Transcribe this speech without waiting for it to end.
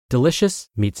Delicious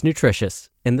meets nutritious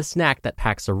in the snack that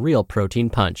packs a real protein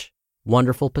punch.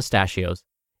 Wonderful Pistachios.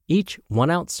 Each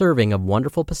 1-ounce serving of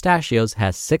Wonderful Pistachios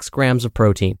has 6 grams of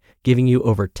protein, giving you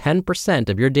over 10%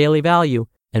 of your daily value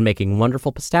and making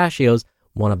Wonderful Pistachios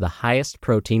one of the highest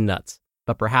protein nuts.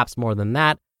 But perhaps more than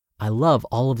that, I love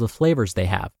all of the flavors they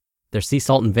have. Their sea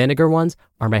salt and vinegar ones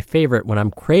are my favorite when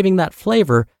I'm craving that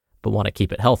flavor but want to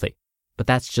keep it healthy. But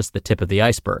that's just the tip of the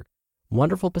iceberg.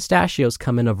 Wonderful Pistachios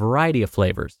come in a variety of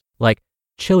flavors, like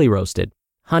chili roasted,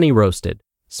 honey roasted,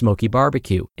 smoky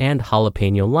barbecue, and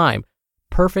jalapeno lime,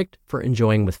 perfect for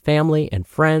enjoying with family and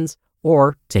friends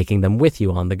or taking them with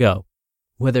you on the go.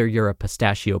 Whether you're a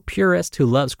pistachio purist who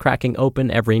loves cracking open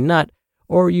every nut,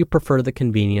 or you prefer the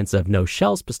convenience of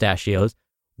no-shells pistachios,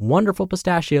 Wonderful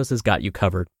Pistachios has got you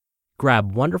covered.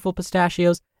 Grab Wonderful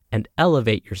Pistachios and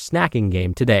elevate your snacking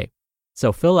game today.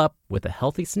 So fill up with a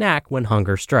healthy snack when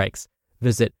hunger strikes.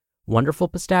 Visit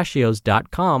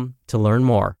wonderfulpistachios.com to learn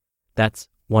more. That's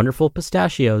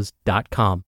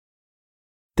wonderfulpistachios.com.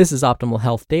 This is Optimal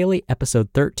Health Daily, episode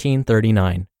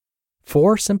 1339.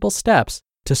 4 Simple Steps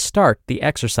to Start the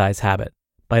Exercise Habit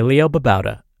by Leo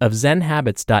Babauta of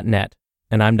zenhabits.net.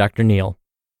 And I'm Dr. Neil.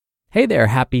 Hey there,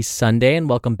 happy Sunday, and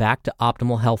welcome back to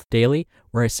Optimal Health Daily,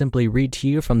 where I simply read to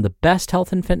you from the best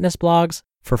health and fitness blogs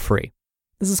for free.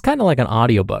 This is kind of like an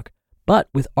audiobook, but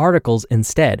with articles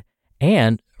instead,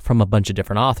 and from a bunch of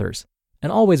different authors,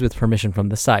 and always with permission from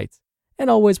the sites,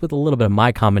 and always with a little bit of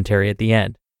my commentary at the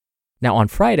end. Now on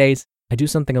Fridays, I do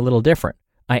something a little different.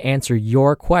 I answer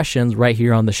your questions right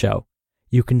here on the show.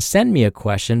 You can send me a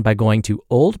question by going to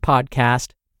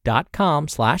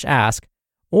oldpodcast.com/ask,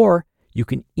 or you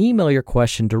can email your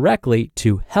question directly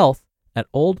to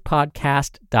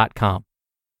health@oldpodcast.com.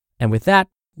 And with that,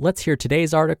 let's hear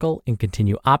today's article and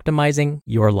continue optimizing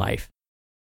your life.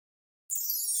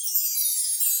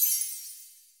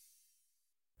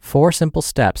 4 Simple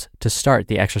Steps to Start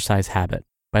the Exercise Habit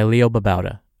by Leo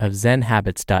Babauta of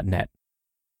zenhabits.net.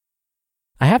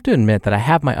 I have to admit that I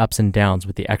have my ups and downs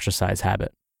with the exercise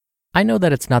habit. I know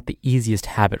that it's not the easiest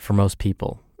habit for most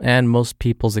people, and most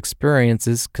people's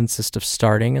experiences consist of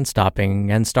starting and stopping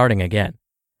and starting again,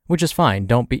 which is fine.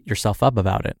 Don't beat yourself up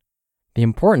about it. The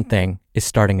important thing is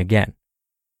starting again.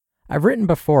 I've written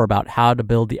before about how to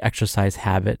build the exercise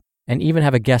habit and even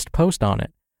have a guest post on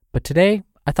it, but today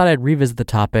I thought I'd revisit the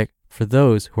topic for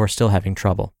those who are still having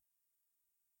trouble.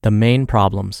 The main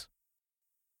problems.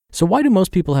 So why do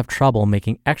most people have trouble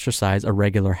making exercise a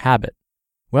regular habit?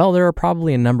 Well, there are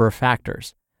probably a number of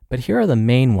factors, but here are the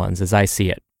main ones as I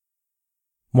see it.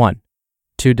 1.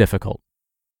 Too difficult.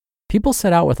 People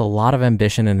set out with a lot of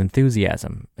ambition and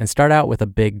enthusiasm and start out with a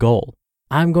big goal.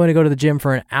 I'm going to go to the gym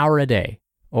for an hour a day,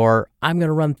 or I'm going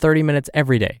to run 30 minutes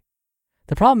every day.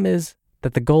 The problem is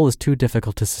that the goal is too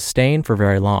difficult to sustain for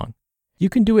very long. You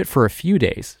can do it for a few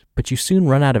days, but you soon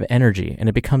run out of energy and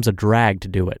it becomes a drag to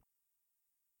do it.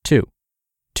 2.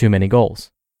 Too many goals.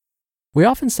 We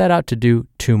often set out to do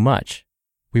too much.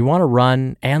 We want to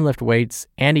run and lift weights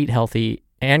and eat healthy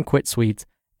and quit sweets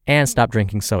and stop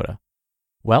drinking soda.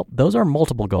 Well, those are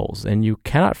multiple goals, and you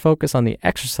cannot focus on the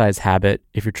exercise habit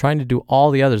if you're trying to do all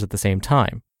the others at the same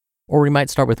time. Or we might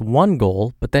start with one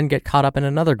goal, but then get caught up in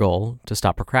another goal to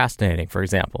stop procrastinating, for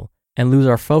example, and lose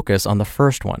our focus on the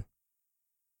first one.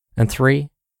 And 3,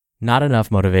 not enough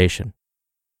motivation.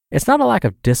 It's not a lack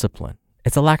of discipline,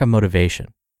 it's a lack of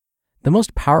motivation. The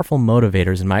most powerful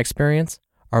motivators in my experience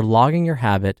are logging your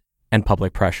habit and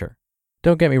public pressure.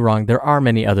 Don't get me wrong, there are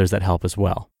many others that help as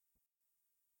well.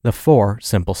 The 4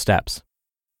 simple steps.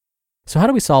 So how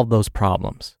do we solve those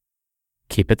problems?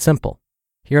 Keep it simple.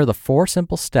 Here are the 4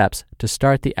 simple steps to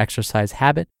start the exercise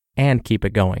habit and keep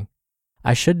it going.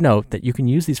 I should note that you can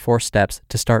use these 4 steps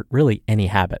to start really any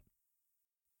habit.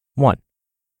 1.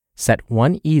 Set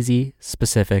one easy,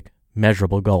 specific,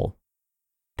 measurable goal.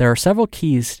 There are several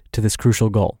keys to this crucial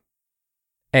goal.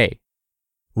 A.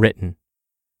 Written.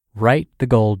 Write the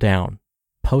goal down.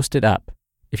 Post it up.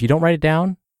 If you don't write it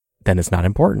down, then it's not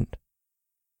important.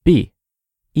 B.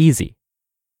 Easy.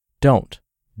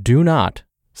 Do not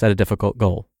set a difficult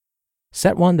goal.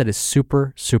 Set one that is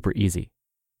super easy.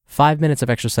 5 minutes of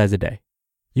exercise a day.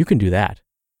 You can do that.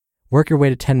 Work your way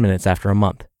to 10 minutes after a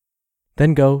month.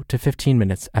 Then go to 15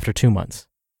 minutes after 2 months.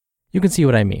 You can see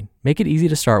what I mean. Make it easy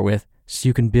to start with so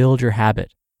you can build your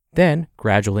habit. Then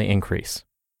gradually increase.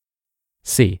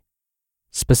 C.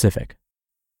 Specific.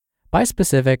 By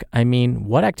specific, I mean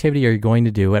what activity are you going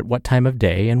to do at what time of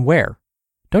day and where?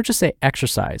 Don't just say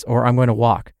exercise or I'm going to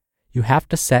walk. You have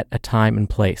to set a time and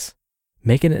place.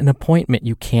 Make it an appointment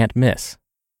you can't miss.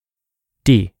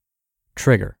 D.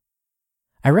 Trigger.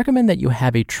 I recommend that you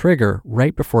have a trigger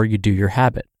right before you do your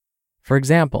habit. For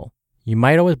example, you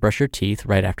might always brush your teeth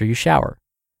right after you shower.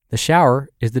 The shower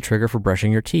is the trigger for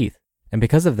brushing your teeth, and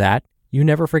because of that, you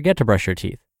never forget to brush your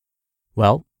teeth.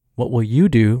 Well, what will you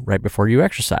do right before you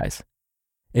exercise?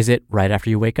 Is it right after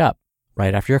you wake up,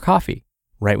 right after your coffee,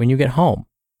 right when you get home,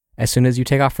 as soon as you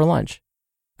take off for lunch?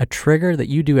 A trigger that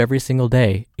you do every single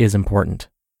day is important.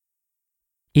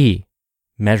 E,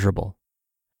 measurable.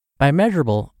 By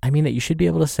measurable, I mean that you should be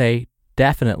able to say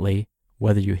definitely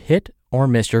whether you hit or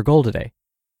miss your goal today.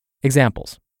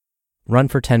 Examples: run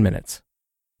for 10 minutes,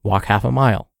 walk half a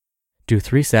mile, do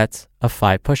 3 sets of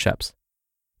 5 push-ups.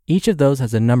 Each of those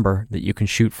has a number that you can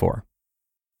shoot for.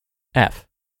 F,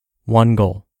 one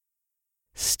goal.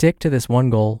 Stick to this one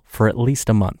goal for at least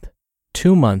a month,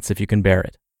 2 months if you can bear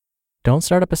it. Don't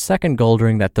start up a second goal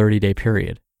during that 30-day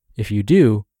period. If you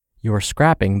do, you are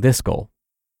scrapping this goal.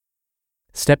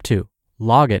 Step 2,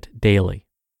 log it daily.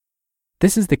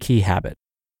 This is the key habit.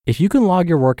 If you can log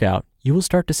your workout, you will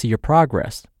start to see your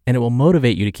progress, and it will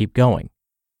motivate you to keep going.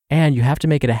 And you have to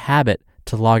make it a habit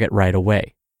to log it right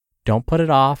away. Don't put it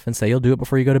off and say you'll do it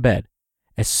before you go to bed.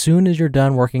 As soon as you're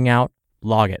done working out,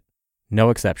 log it.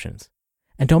 No exceptions.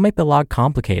 And don't make the log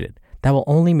complicated. That will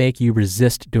only make you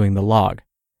resist doing the log.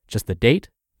 Just the date,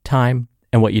 time,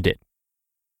 and what you did.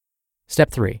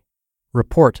 Step 3,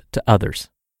 report to others.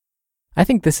 I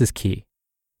think this is key.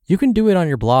 You can do it on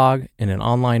your blog, in an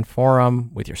online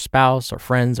forum, with your spouse or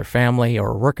friends or family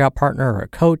or a workout partner or a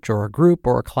coach or a group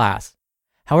or a class.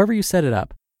 However you set it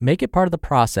up, make it part of the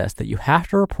process that you have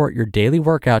to report your daily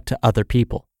workout to other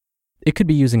people. It could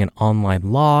be using an online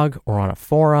log or on a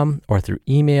forum or through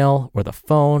email or the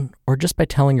phone or just by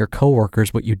telling your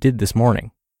coworkers what you did this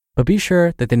morning. But be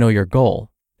sure that they know your goal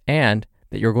and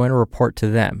that you're going to report to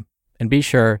them, and be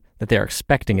sure that they are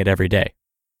expecting it every day.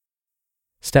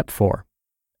 Step 4,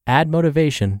 add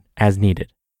motivation as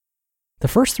needed. The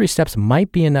first 3 steps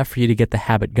might be enough for you to get the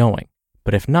habit going,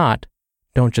 but if not,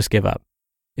 don't just give up.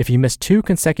 If you miss 2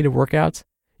 consecutive workouts,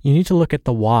 you need to look at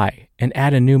the why and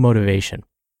add a new motivation.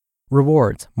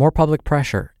 Rewards, more public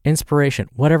pressure, inspiration,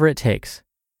 whatever it takes.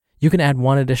 You can add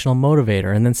 1 additional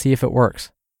motivator and then see if it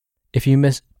works. If you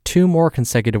miss 2 more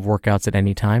consecutive workouts at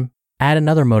any time, add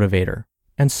another motivator,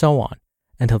 and so on,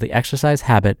 until the exercise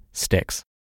habit sticks.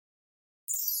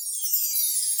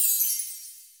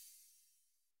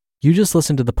 You just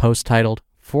listened to the post titled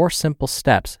 4 Simple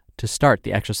Steps to Start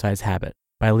the Exercise Habit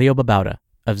by Leo Babauta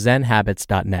of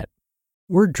zenhabits.net.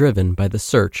 We're driven by the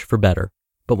search for better,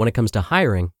 but when it comes to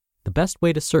hiring, the best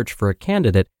way to search for a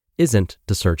candidate isn't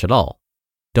to search at all.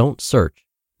 Don't search,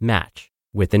 match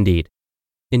with Indeed.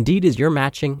 Indeed is your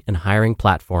matching and hiring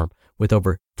platform with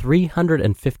over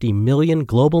 350 million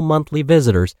global monthly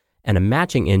visitors and a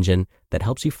matching engine that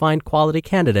helps you find quality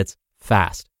candidates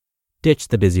fast. Ditch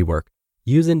the busy work.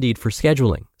 Use Indeed for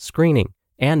scheduling, screening,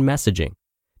 and messaging.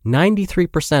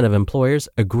 93% of employers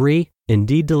agree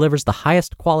Indeed delivers the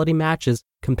highest quality matches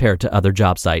compared to other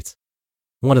job sites.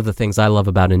 One of the things I love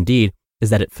about Indeed is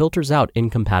that it filters out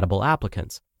incompatible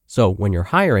applicants. So when you're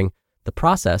hiring, the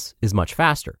process is much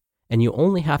faster, and you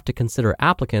only have to consider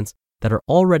applicants that are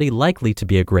already likely to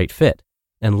be a great fit.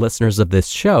 And listeners of this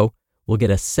show will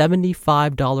get a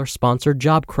 $75 sponsored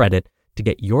job credit to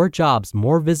get your jobs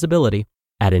more visibility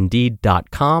at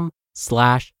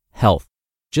Indeed.com/health.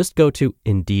 Just go to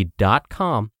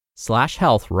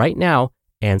Indeed.com/health right now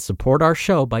and support our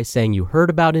show by saying you heard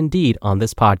about Indeed on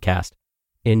this podcast.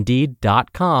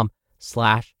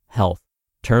 Indeed.com/health.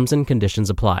 Terms and conditions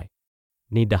apply.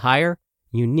 Need to hire?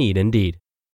 You need Indeed.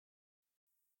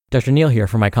 Dr. Neil here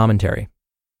for my commentary.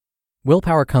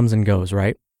 Willpower comes and goes,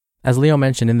 right? As Leo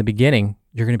mentioned in the beginning,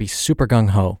 you're going to be super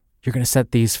gung-ho. You're going to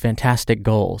set these fantastic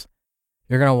goals.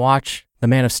 You're going to watch the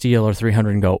Man of Steel or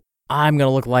 300 and go, I'm going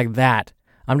to look like that.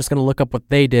 I'm just going to look up what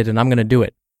they did and I'm going to do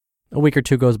it. A week or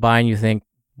 2 goes by and you think,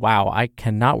 wow, I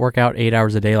cannot work out 8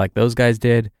 hours a day like those guys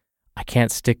did. I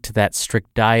can't stick to that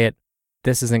strict diet.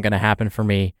 This isn't going to happen for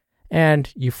me.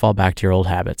 And you fall back to your old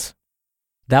habits.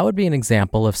 That would be an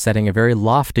example of setting a very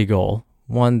lofty goal,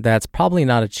 one that's probably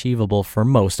not achievable for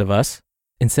most of us,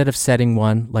 instead of setting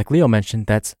one, like Leo mentioned,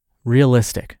 that's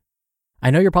realistic. I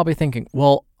know you're probably thinking,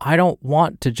 well, I don't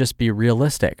want to just be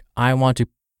realistic. I want to,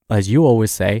 as you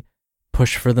always say,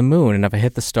 push for the moon, and if I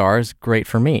hit the stars, great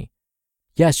for me.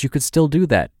 Yes, you could still do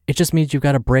that. It just means you've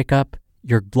got to break up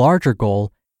your larger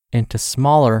goal into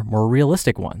smaller, more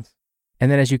realistic ones. And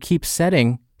then as you keep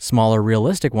setting smaller,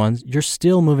 realistic ones, you're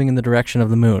still moving in the direction of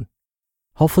the moon.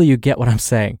 Hopefully you get what I'm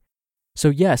saying. So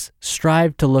yes,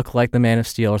 strive to look like the Man of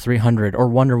Steel or 300 or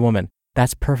Wonder Woman.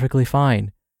 That's perfectly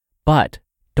fine. But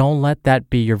don't let that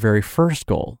be your very first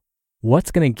goal.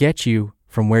 What's going to get you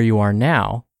from where you are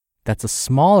now, that's a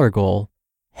smaller goal,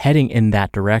 heading in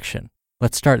that direction.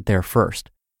 Let's start there first.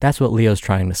 That's what Leo's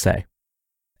trying to say.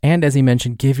 And as he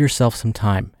mentioned, give yourself some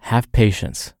time. Have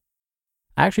patience.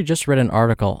 I actually just read an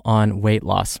article on weight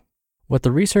loss. What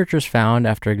the researchers found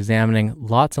after examining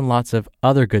lots and lots of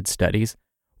other good studies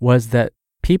was that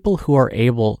people who are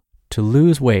able to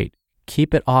lose weight,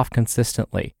 keep it off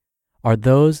consistently, are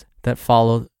those that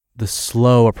follow the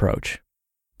slow approach.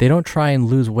 They don't try and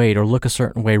lose weight or look a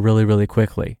certain way really, really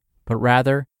quickly, but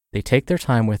rather they take their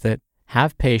time with it,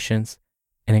 have patience,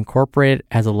 and incorporate it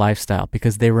as a lifestyle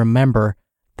because they remember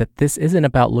that this isn't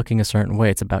about looking a certain way,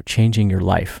 it's about changing your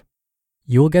life.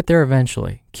 You will get there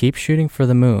eventually. Keep shooting for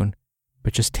the moon,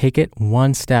 but just take it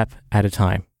one step at a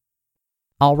time.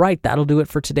 All right, that'll do it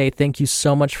for today. Thank you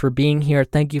so much for being here.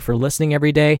 Thank you for listening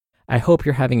every day. I hope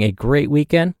you're having a great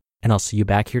weekend, and I'll see you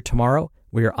back here tomorrow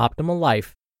where your optimal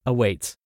life awaits.